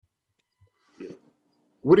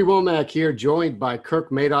Woody Womack here, joined by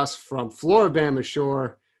Kirk Mados from Floribama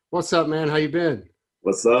Shore. What's up, man? How you been?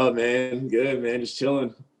 What's up, man? Good, man. Just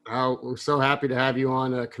chilling. We're so happy to have you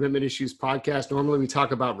on Commitment Issues podcast. Normally we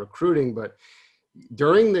talk about recruiting, but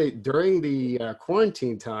during the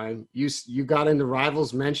quarantine time, you got into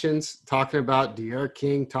Rivals mentions, talking about De'Aaron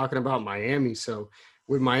King, talking about Miami. So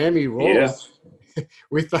with Miami Yeah. rolls,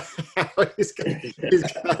 we thought he's got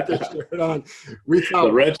the shirt on. We The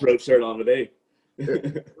thought retro shirt on today.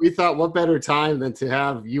 we thought what better time than to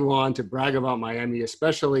have you on to brag about Miami,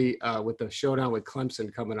 especially with the showdown with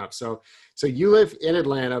Clemson coming up. So you live in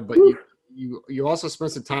Atlanta, but you also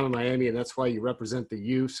spent some time in Miami, and that's why you represent the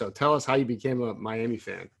U. So tell us how you became a Miami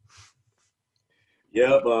fan.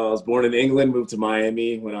 Yep. I was born in England, moved to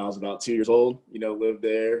Miami when I was about 2 years old. Lived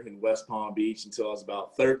there in West Palm Beach until I was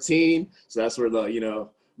about 13. So that's where the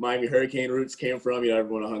Miami Hurricane roots came from.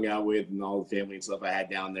 Everyone I hung out with and all the family and stuff I had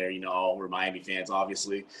down there, all were Miami fans,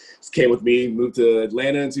 obviously. Just came with me, moved to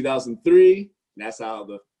Atlanta in 2003. And that's how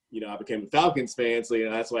I became a Falcons fan. So,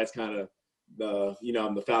 that's why it's kind of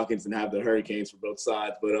I'm the Falcons and have the Hurricanes for both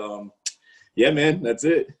sides. But, yeah, man, that's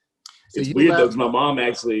it. So it's you weird left, though, because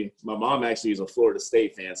my mom actually is a Florida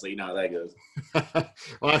State fan, so you know how that goes.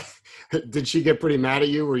 well, did she get pretty mad at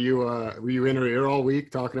you? Were you in her ear all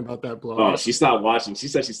week talking about that blowout? Oh, she stopped watching. She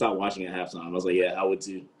said she stopped watching at halftime. I was like, yeah, I would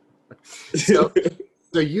too. So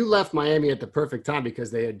you left Miami at the perfect time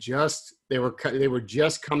because they were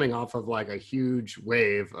just coming off of like a huge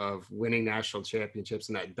wave of winning national championships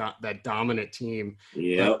and that dominant team.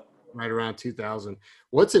 Yep. Right around 2000.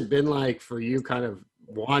 What's it been like for you, kind of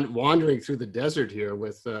wandering through the desert here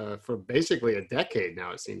with for basically a decade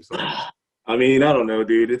now? It seems like. I mean, I don't know,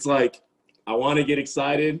 dude. It's like I want to get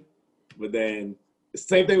excited, but then it's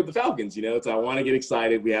the same thing with the Falcons. It's I want to get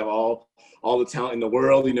excited. We have all the talent in the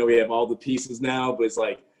world. We have all the pieces now, but it's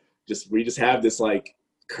like we just have this like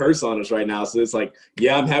curse on us right now. So it's like,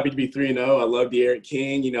 yeah, I'm happy to be 3-0. I love De'Aaron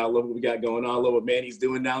King. I love what we got going on. I love what Manny's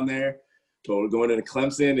doing down there. But we're going into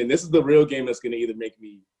Clemson, and this is the real game that's going to either make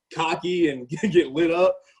me cocky and get lit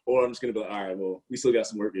up, or I'm just going to be like, all right, well, we still got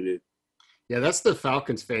some work to do. Yeah, that's the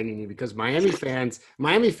Falcons fan in you, because Miami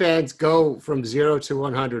fans go from 0 to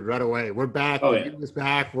 100 right away. We're back. Oh, the yeah. team is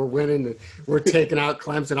back. We're winning. We're taking out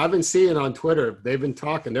Clemson. I've been seeing on Twitter. They've been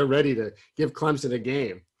talking. They're ready to give Clemson a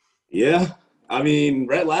game. Yeah. I mean,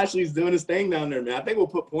 Rhett Lashley's doing his thing down there, man. I think we'll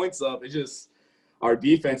put points up. It's just our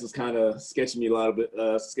defense is kind of sketching me out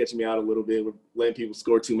a little bit. We're letting people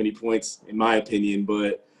score too many points, in my opinion.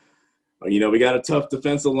 But, we got a tough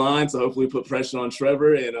defensive line, so hopefully we put pressure on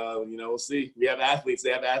Trevor. And, we'll see. We have athletes.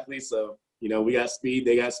 They have athletes. So, we got speed.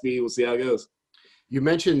 They got speed. We'll see how it goes. You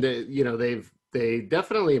mentioned that, they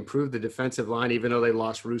definitely improved the defensive line, even though they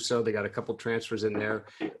lost Russo. They got a couple transfers in there.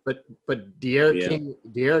 But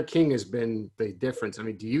De'Aaron King has been the difference. I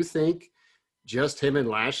mean, do you think just him and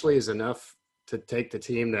Lashley is enough to take the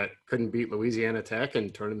team that couldn't beat Louisiana Tech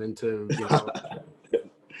and turn them into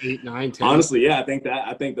 8, 9, 10? Honestly, yeah, I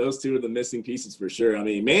think those two are the missing pieces for sure. I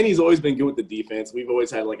mean, Manny's always been good with the defense. We've always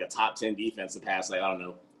had like a top 10 defense the past,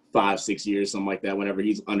 5-6 years, something like that, whenever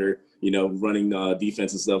he's under, running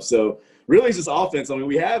defense and stuff. So really it's just offense. I mean,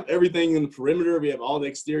 we have everything in the perimeter. We have all the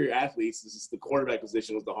exterior athletes. This is the quarterback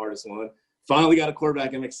position was the hardest one. Finally got a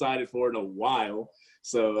quarterback I'm excited for in a while.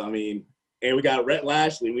 So, I mean, and we got Rhett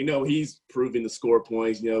Lashley. We know he's proving to score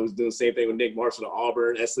points. He's doing the same thing with Nick Marshall to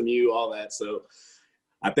Auburn, SMU, all that. So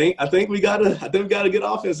I think we got a good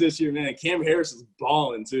offense this year, man. Cam Harris is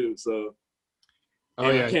balling too. So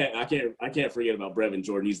yeah. I can't forget about Brevin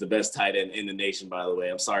Jordan. He's the best tight end in the nation, by the way.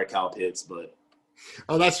 I'm sorry, Kyle Pitts, but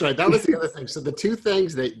oh, that's right. That was the other thing. So the two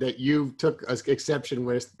things that you took exception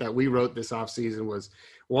with that we wrote this offseason was,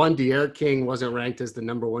 one, De'Aaron King wasn't ranked as the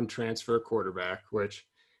number 1 transfer quarterback, which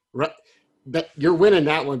that you're winning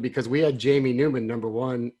that one because we had Jamie Newman number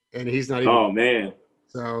 1 and he's not even. Oh man.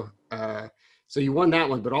 So you won that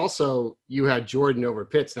one, but also you had Jordan over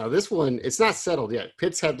Pitts. Now this one, it's not settled yet.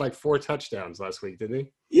 Pitts had like 4 touchdowns last week, didn't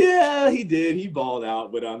he? Yeah, he did. He balled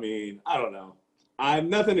out, but I mean, I don't know. I'm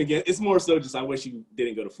nothing against. It's more so just I wish he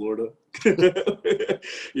didn't go to Florida.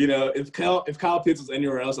 If Kyle Pitts was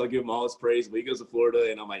anywhere else, I'll give him all his praise. But he goes to Florida,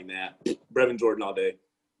 and I'm like, nah, Brevin Jordan all day.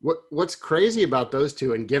 What's crazy about those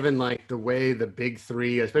two, and given like the way the big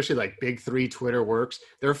three, especially like big three Twitter works,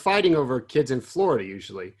 they're fighting over kids in Florida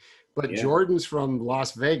usually. But yeah. Jordan's from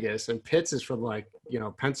Las Vegas and Pitts is from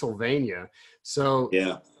Pennsylvania. So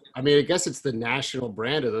yeah, I mean, I guess it's the national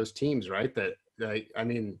brand of those teams, right? Kids.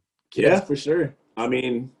 Yeah, for sure. I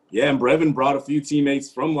mean, yeah, and Brevin brought a few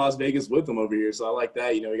teammates from Las Vegas with him over here, so I like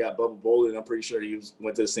that. We got Bubba Bolden. I'm pretty sure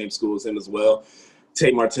went to the same school as him as well.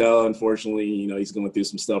 Tate Martell, unfortunately, he's going through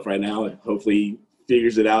some stuff right now. And hopefully he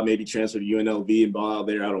figures it out, maybe transfer to UNLV and ball out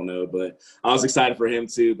there. I don't know, but I was excited for him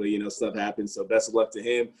too. But stuff happens, so best of luck to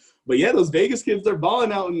him. But yeah, those Vegas kids, they're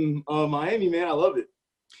balling out in Miami, man. I love it.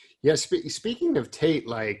 Yeah, speaking of Tate,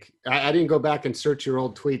 like I didn't go back and search your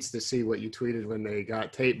old tweets to see what you tweeted when they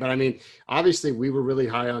got Tate, but I mean, obviously we were really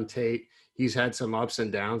high on Tate. He's had some ups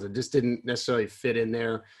and downs and just didn't necessarily fit in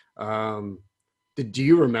there. Do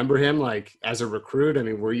you remember him like as a recruit? I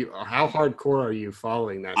mean, how hardcore are you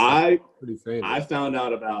following that? Pretty famous. I found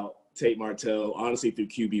out about Tate Martell honestly through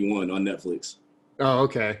QB1 on Netflix. Oh,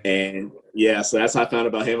 okay. And yeah, so that's how I found out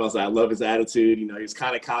about him. I was like, I love his attitude. He's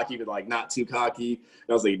kind of cocky, but like not too cocky. And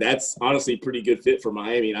I was like, that's honestly a pretty good fit for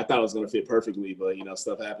Miami. And I thought it was going to fit perfectly, but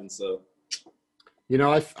stuff happens. So,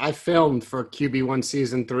 I filmed for QB1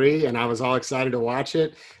 season 3 and I was all excited to watch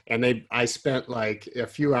it. And I spent like a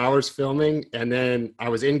few hours filming, and then I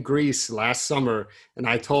was in Greece last summer and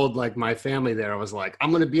I told like my family there, I was like,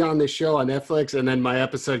 I'm going to be on this show on Netflix. And then my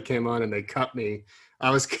episode came on and they cut me.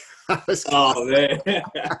 Oh man!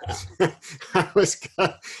 I was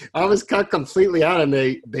cut completely out, and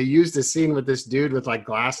they used a scene with this dude with like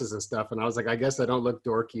glasses and stuff, and I was like, I guess I don't look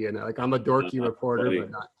dorky, and like I'm a dorky reporter, funny.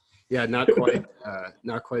 But not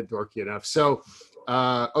quite dorky enough. So,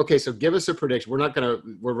 okay, so give us a prediction.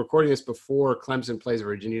 We're recording this before Clemson plays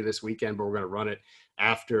Virginia this weekend, but we're gonna run it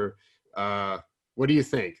after. What do you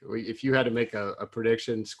think? If you had to make a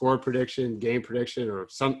prediction, score prediction, game prediction, or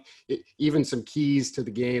even some keys to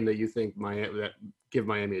the game that you think that give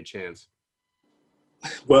Miami a chance?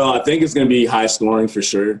 Well, I think it's going to be high scoring for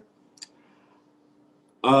sure.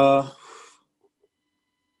 Like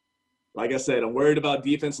I said, I'm worried about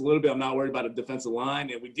defense a little bit. I'm not worried about a defensive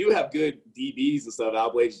line, and we do have good DBs and stuff.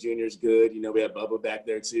 Al Blades Jr. is good. We have Bubba back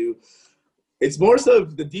there too. It's more so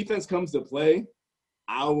if the defense comes to play,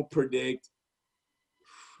 I will predict.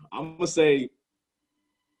 I'm going to say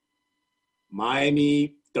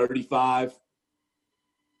Miami 35,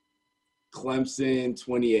 Clemson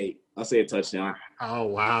 28. I'll say a touchdown. Oh,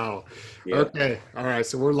 wow. Yeah. Okay. All right.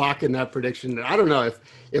 So we're locking that prediction. I don't know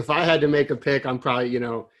if I had to make a pick, I'm probably,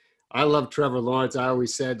 I love Trevor Lawrence. I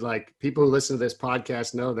always said, like, people who listen to this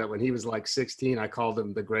podcast know that when he was like 16, I called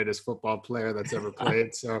him the greatest football player that's ever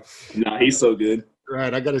played. So no, he's so good.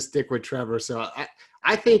 Right. I got to stick with Trevor. So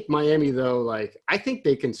I think Miami, though, like, I think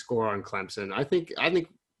they can score on Clemson. I think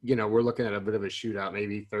we're looking at a bit of a shootout,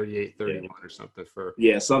 maybe 38-31 or something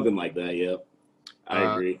Yeah, something like that. Yeah,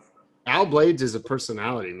 I agree. Al Blades is a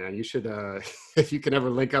personality, man. You should, if you can ever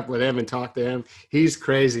link up with him and talk to him, he's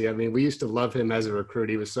crazy. I mean, we used to love him as a recruit.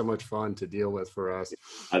 He was so much fun to deal with for us.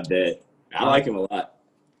 I bet. I like him a lot.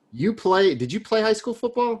 Did you play high school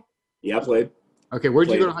football? Yeah, I played. Okay, where'd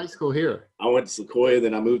you go to high school here? I went to Sequoia,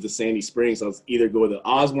 then I moved to Sandy Springs. I was either going to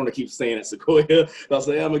Osborne or keep staying at Sequoia. I was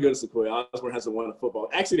like, I'm going to go to Sequoia. Osborne hasn't won a football.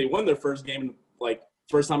 Actually, they won their first game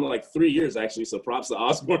first time in like 3 years, actually. So props to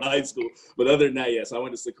Osborne High School. But other than that, yes, I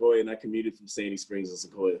went to Sequoia and I commuted from Sandy Springs to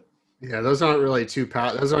Sequoia. Yeah, those aren't really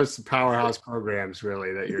those aren't some powerhouse programs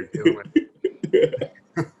really that you're dealing with.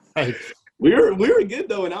 We were good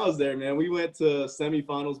though when I was there, man. We went to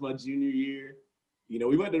semifinals my junior year.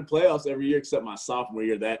 We went to the playoffs every year except my sophomore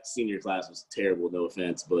year. That senior class was terrible, no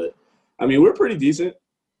offense, but I mean we're pretty decent.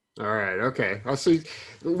 All right, okay. So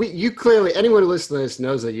you clearly, anyone who listens to this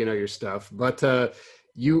knows that you know your stuff, but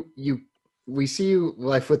we see you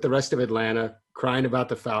like with the rest of Atlanta crying about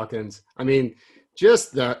the Falcons. I mean,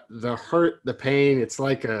 just the hurt, the pain. It's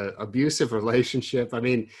like a abusive relationship. I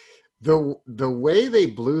mean, the way they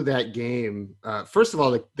blew that game. First of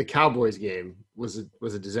all, the Cowboys game was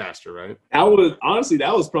a disaster, right? That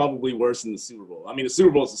was probably worse than the Super Bowl. I mean, the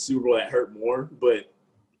Super Bowl is the Super Bowl that hurt more, but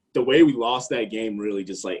the way we lost that game really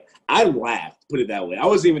just like I laughed. Put it that way. I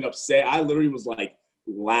wasn't even upset. I literally was like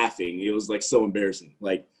laughing. It was like so embarrassing.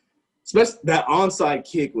 Like, especially that onside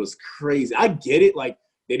kick was crazy. I get it. Like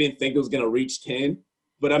they didn't think it was gonna reach 10,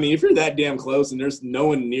 but I mean, if you're that damn close and there's no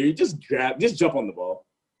one near you, just jump on the ball.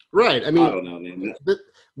 Right. I mean, I don't know, man.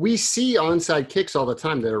 We see onside kicks all the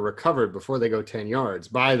time that are recovered before they go 10 yards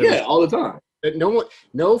by the all the time.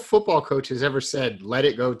 No football coach has ever said, let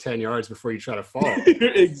it go 10 yards before you try to fall.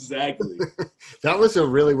 Exactly. That was a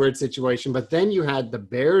really weird situation. But then you had the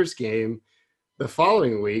Bears game the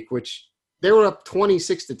following week, which they were up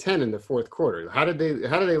 26-10 in the fourth quarter. How did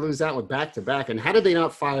they lose that one back to back? And how did they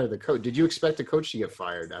not fire the coach? Did you expect the coach to get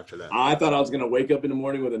fired after that? I thought I was going to wake up in the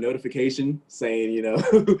morning with a notification saying,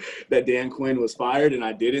 that Dan Quinn was fired, and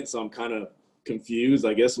I didn't. So I'm kind of confused.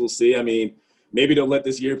 I guess we'll see. I mean, maybe they'll let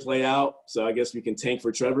this year play out. So I guess we can tank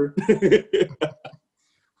for Trevor.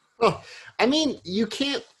 Well, I mean, you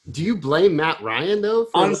can't. Do you blame Matt Ryan though?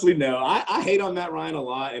 Honestly, no. I hate on Matt Ryan a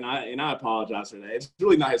lot, and I apologize for that. It's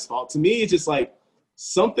really not his fault. To me, it's just like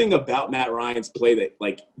something about Matt Ryan's play that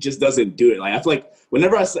like just doesn't do it. Like I feel like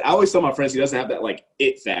whenever I always tell my friends he doesn't have that like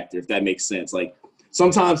it factor, if that makes sense. Like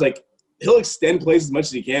sometimes like he'll extend plays as much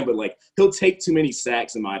as he can, but like he'll take too many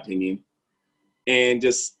sacks in my opinion. And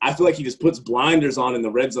just I feel like he just puts blinders on in the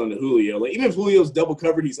red zone to Julio. Like even if Julio's double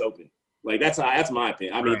covered, he's open. Like that's my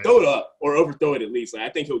opinion. I mean, Right. throw it up or overthrow it at least. Like I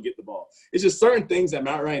think he'll get the ball. It's just certain things that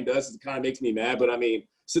Matt Ryan does that kind of makes me mad. But I mean,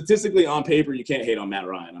 statistically on paper, you can't hate on Matt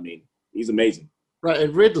Ryan. I mean, he's amazing. Right,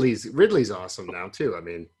 and Ridley's awesome now too. I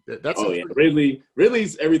mean, that's Oh yeah,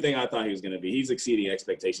 Ridley's everything I thought he was going to be. He's exceeding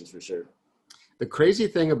expectations for sure. the crazy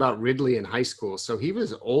thing about Ridley in high school. So he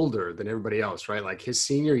was older than everybody else, right? Like his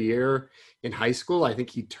senior year in high school, I think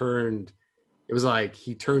he turned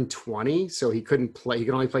 20, so he couldn't play. He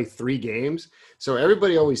could only play 3 games. So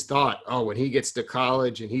everybody always thought, oh, when he gets to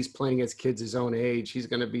college and he's playing against kids his own age, he's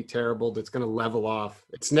going to be terrible. That's going to level off.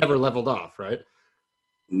 It's never leveled off, right?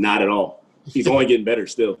 Not at all. He's only getting better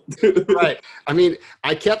still. Right. I mean,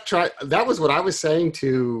 I kept trying. That was what I was saying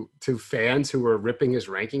to fans who were ripping his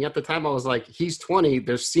ranking at the time. I was like, he's 20.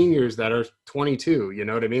 There's seniors that are 22. You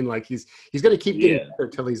know what I mean? Like he's going to keep getting better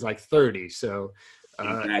until he's like 30. So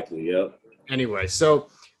exactly. Yep. Anyway, so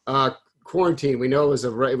quarantine. We know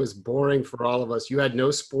it was boring for all of us. You had no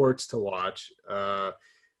sports to watch.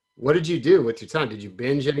 What did you do with your time? Did you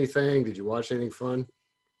binge anything? Did you watch anything fun?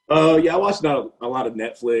 Yeah, I watched a lot of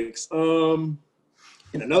Netflix.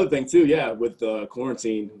 And another thing too, yeah, with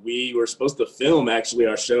quarantine, we were supposed to film actually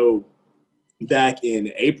our show back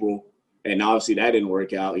in April, and obviously that didn't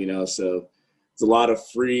work out, you know. So it's a lot of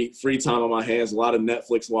free time on my hands, a lot of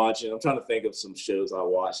Netflix watching. I'm trying to think of some shows I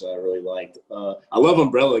watched that I really liked. I love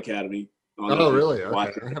Umbrella Academy. Oh, really?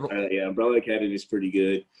 Okay. Yeah, Umbrella Academy is pretty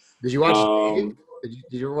good. Did you watch Dave?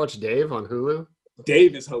 Did you ever watch Dave on Hulu?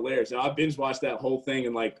 Dave is hilarious. I binge watched that whole thing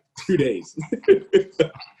in like 2 days.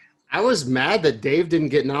 I was mad that Dave didn't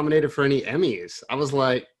get nominated for any Emmys. I was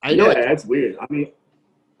like, that's weird. I mean,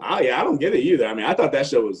 I don't get it either. I mean, I thought that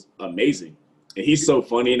show was amazing. And he's so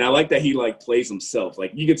funny, and I like that he like plays himself.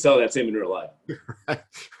 Like you could tell that's him in real life.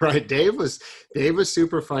 Right. Dave was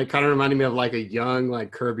super funny. Kind of reminded me of like a young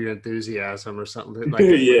like Curb Your Enthusiasm or something. Like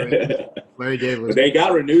yeah. Larry David was. But they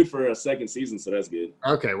got renewed for a second season, so that's good.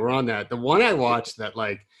 Okay, we're on that. The one I watched that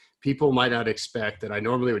like people might not expect that I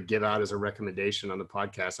normally would give out as a recommendation on the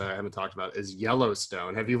podcast I haven't talked about is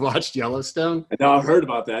Yellowstone. Have you watched Yellowstone? No, I've heard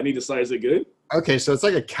about that. I need to start. Is it good? Okay, so it's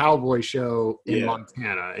like a cowboy show in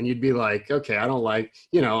Montana, and you'd be like, okay, I don't like,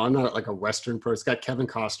 I'm not like a Western person. It's got Kevin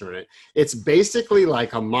Costner in it. It's basically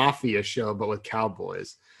like a mafia show, but with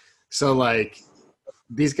cowboys. So like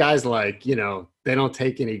these guys, like, they don't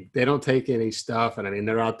take any stuff, and I mean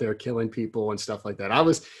they're out there killing people and stuff like that.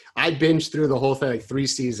 I binged through the whole thing, like 3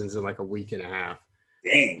 seasons in like a week and a half.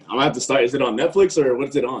 Dang, I'm gonna have to start. Is it on Netflix or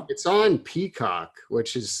what's it on? It's on Peacock,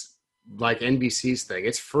 which is like NBC's thing.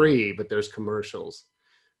 It's free, but there's commercials.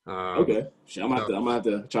 Okay, I'm gonna have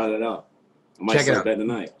to try that out. I might start that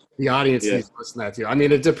tonight. The audience needs to listen to that too. I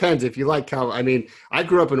mean, it depends if you like cowboy. I mean, I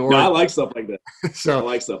grew up in Oregon. No, I like stuff like that. So I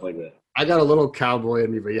like stuff like that. I got a little cowboy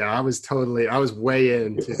in me, but yeah, I was way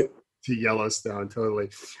into to Yellowstone, totally.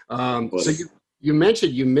 So you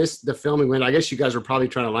mentioned you missed the filming when I guess you guys were probably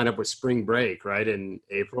trying to line up with spring break, right, in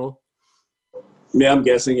April? Yeah, I'm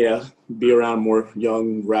guessing, be around more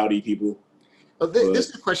young, rowdy people. This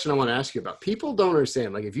is a question I want to ask you about. People don't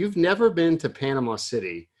understand. Like, if you've never been to Panama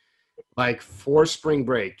City, like for spring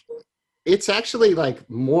break, it's actually like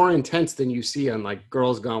more intense than you see on like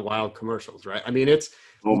Girls Gone Wild commercials, right? I mean, it's.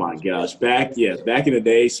 Oh my gosh. Back in the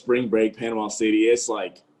day, spring break, Panama City, it's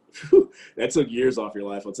like, that took years off your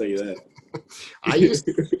life. I'll tell you that.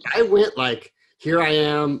 I went like, here I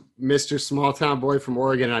am, Mr. Small Town Boy from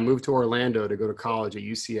Oregon, and I moved to Orlando to go to college at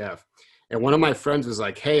UCF. And one of my friends was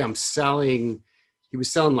like, hey, he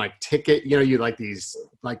was selling like ticket, you like these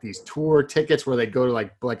tour tickets where they'd go to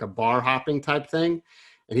like a bar hopping type thing.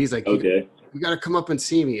 And he's like, okay, you got to come up and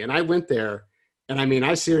see me. And I went there. And I mean,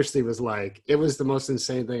 I seriously was like, it was the most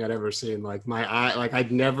insane thing I'd ever seen. Like my eye, like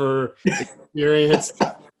I'd never experienced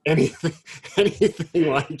anything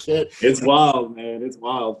like it. It's wild, man. It's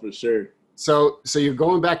wild for sure. So you're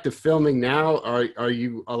going back to filming now. Are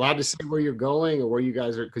you allowed to say where you're going or where you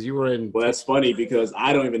guys are? Because you were in. Well, that's funny because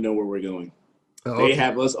I don't even know where we're going. Oh, okay. They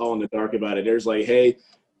have us all in the dark about it. There's like, hey,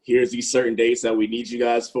 here's these certain dates that we need you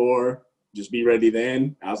guys for. Just be ready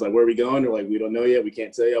then. I was like, where are we going? They're like, we don't know yet. We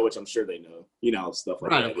can't tell you, which I'm sure they know. Stuff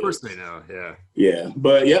like that. Right, of course they know, yeah. Yeah,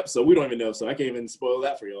 but so we don't even know. So I can't even spoil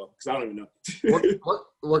that for y'all because I don't even know.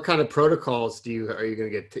 What kind of protocols are you going to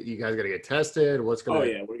get? You guys got to get tested? What's going? Oh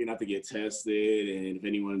yeah, we're gonna have to get tested, and if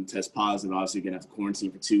anyone tests positive, obviously you're gonna have to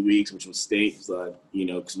quarantine for 2 weeks, which will state,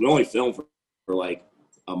 because we only film for like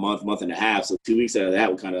a month and a half. So 2 weeks out of that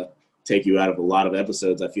would kind of take you out of a lot of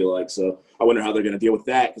episodes, I feel like. So I wonder how they're going to deal with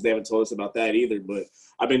that, because they haven't told us about that either. But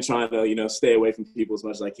I've been trying to, stay away from people as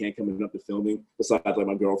much as I can coming up to filming, besides like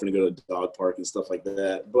my girlfriend to go to the dog park and stuff like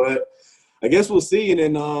that. But I guess we'll see. And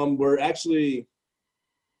then we're actually,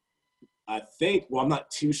 I think, well, I'm not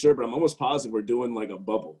too sure, but I'm almost positive we're doing like a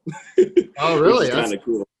bubble. Oh, really? That's kind of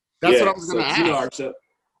cool. That's what I was going to ask. Our show,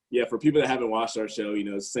 for people that haven't watched our show,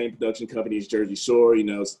 same production company as Jersey Shore.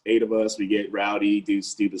 It's 8 of us. We get rowdy, do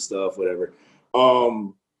stupid stuff, whatever.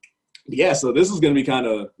 So this is going to be kind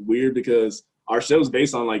of weird, because our show is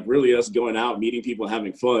based on like really us going out, meeting people, and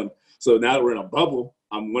having fun. So now that we're in a bubble,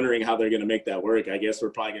 I'm wondering how they're going to make that work. I guess we're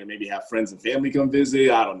probably going to maybe have friends and family come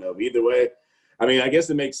visit. I don't know. Either way, I mean, I guess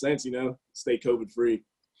it makes sense, stay COVID free.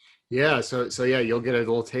 Yeah. So yeah, you'll get a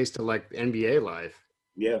little taste of like NBA life.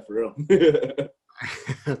 Yeah, for real.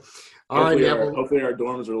 All right. Hopefully our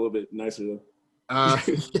dorms are a little bit nicer though.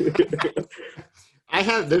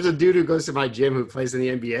 There's a dude who goes to my gym who plays in the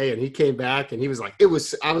NBA, and he came back and he was like, I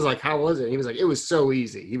was like, how was it? And he was like, it was so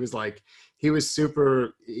easy. He was like, he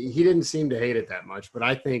didn't seem to hate it that much, but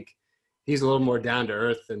I think he's a little more down to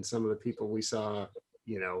earth than some of the people we saw,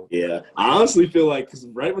 Yeah. I honestly feel like, because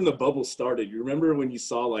right when the bubble started, you remember when you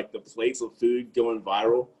saw like the plates of food going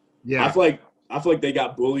viral? Yeah. I feel like they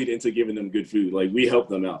got bullied into giving them good food. Like, we helped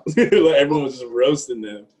them out. Like, everyone was just roasting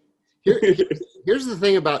them. Here's the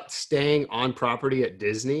thing about staying on property at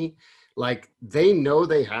Disney. Like, they know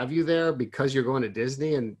they have you there because you're going to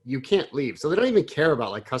Disney and you can't leave. So they don't even care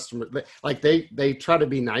about like customers. Like, they try to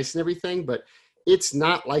be nice and everything, but it's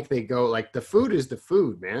not like they go like, the food is the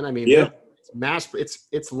food, man. I mean, yeah.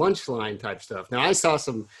 It's lunch line type stuff. Now, I saw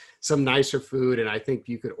some nicer food, and I think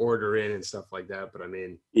you could order in and stuff like that. But I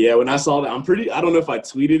mean, yeah, when I saw that, I don't know if I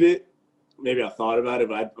tweeted it. Maybe I thought about it,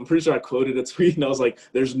 but I'm pretty sure I quoted a tweet, and I was like,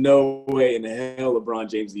 "There's no way in hell LeBron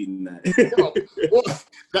James eating that." Well,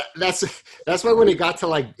 that's why when it got to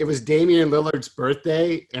like, it was Damian Lillard's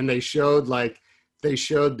birthday, and they showed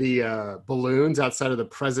the balloons outside of the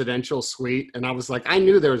presidential suite, and I was like, I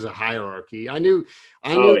knew there was a hierarchy. I knew.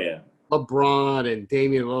 Oh yeah. LeBron and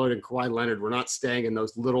Damian Lillard and Kawhi Leonard were not staying in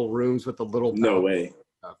those little rooms with the little. No way.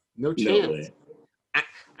 Stuff. No chance. No way.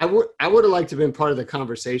 I would have liked to have been part of the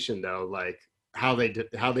conversation though, like how they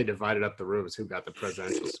divided up the rooms, who got the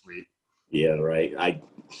presidential suite. Yeah, right.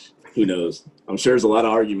 Who knows? I'm sure there's a lot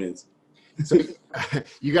of arguments. So,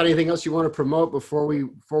 you got anything else you want to promote before we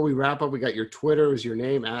wrap up? We got your Twitter is your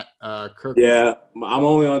name at Kirk. Yeah, I'm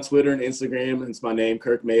only on Twitter and Instagram. It's my name,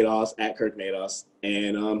 Kirk Mados, at Kirk Mados.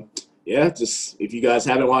 And just if you guys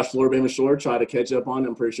haven't watched Floribama Shore, try to catch up on it.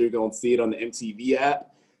 I'm pretty sure you're going to see it on the MTV app.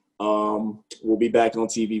 We'll be back on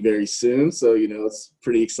TV very soon, so it's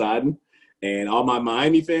pretty exciting. And all my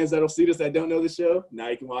Miami fans that'll see this that don't know the show, now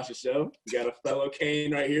you can watch the show. You got a fellow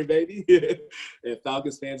Cane right here, baby, and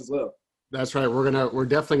Falcons fans as well. That's right. We're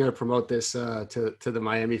definitely gonna promote this to the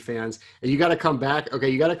Miami fans. And you got to come back. Okay,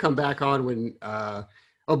 you got to come back on when.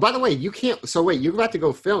 Oh, by the way, you can't. So wait, you're about to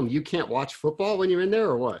go film. You can't watch football when you're in there,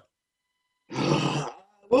 or what?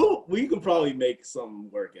 Well, we can probably make something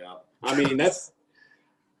work out. I mean, that's.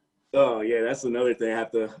 Oh yeah, that's another thing I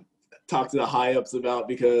have to talk to the high ups about,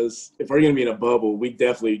 because if we're gonna be in a bubble,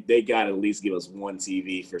 they got to at least give us one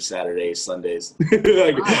TV for Saturdays, Sundays. I'm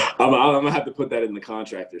gonna have to put that in the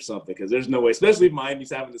contract or something, because there's no way, especially if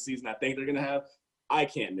Miami's having the season I think they're gonna have. I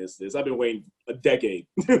can't miss this. I've been waiting a decade.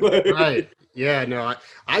 Right. Yeah. No,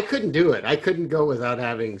 I couldn't do it. I couldn't go without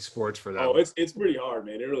having sports for that. Oh, it's pretty hard,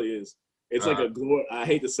 man. It really is. It's like I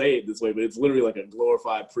hate to say it this way, but it's literally like a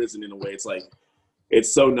glorified prison in a way. It's like,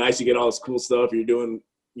 it's so nice. You get all this cool stuff. You're doing,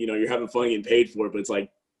 you're having fun getting paid for it, but it's like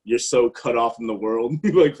you're so cut off from the world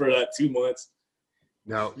like for that 2 months.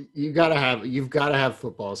 No, you've got to have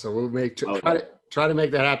football. So we'll try to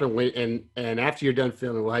make that happen. And after you're done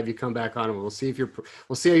filming, we'll have you come back on and we'll see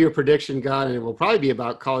how your prediction got, and it will probably be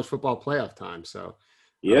about college football playoff time. So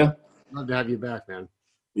yeah, love to have you back, man.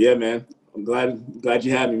 Yeah, man. I'm glad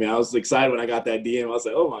you had me, man. I was excited when I got that DM. I was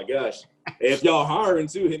like, oh my gosh. Hey, if y'all hiring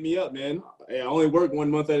too, hit me up, man. Hey, I only work 1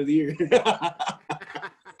 month out of the year.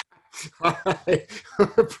 All right.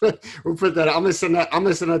 We'll put that. I'm gonna send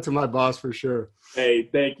that to my boss for sure. Hey,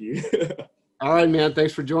 thank you. All right, man.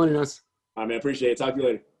 Thanks for joining us. All right, man. Appreciate it. Talk to you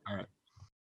later. All right.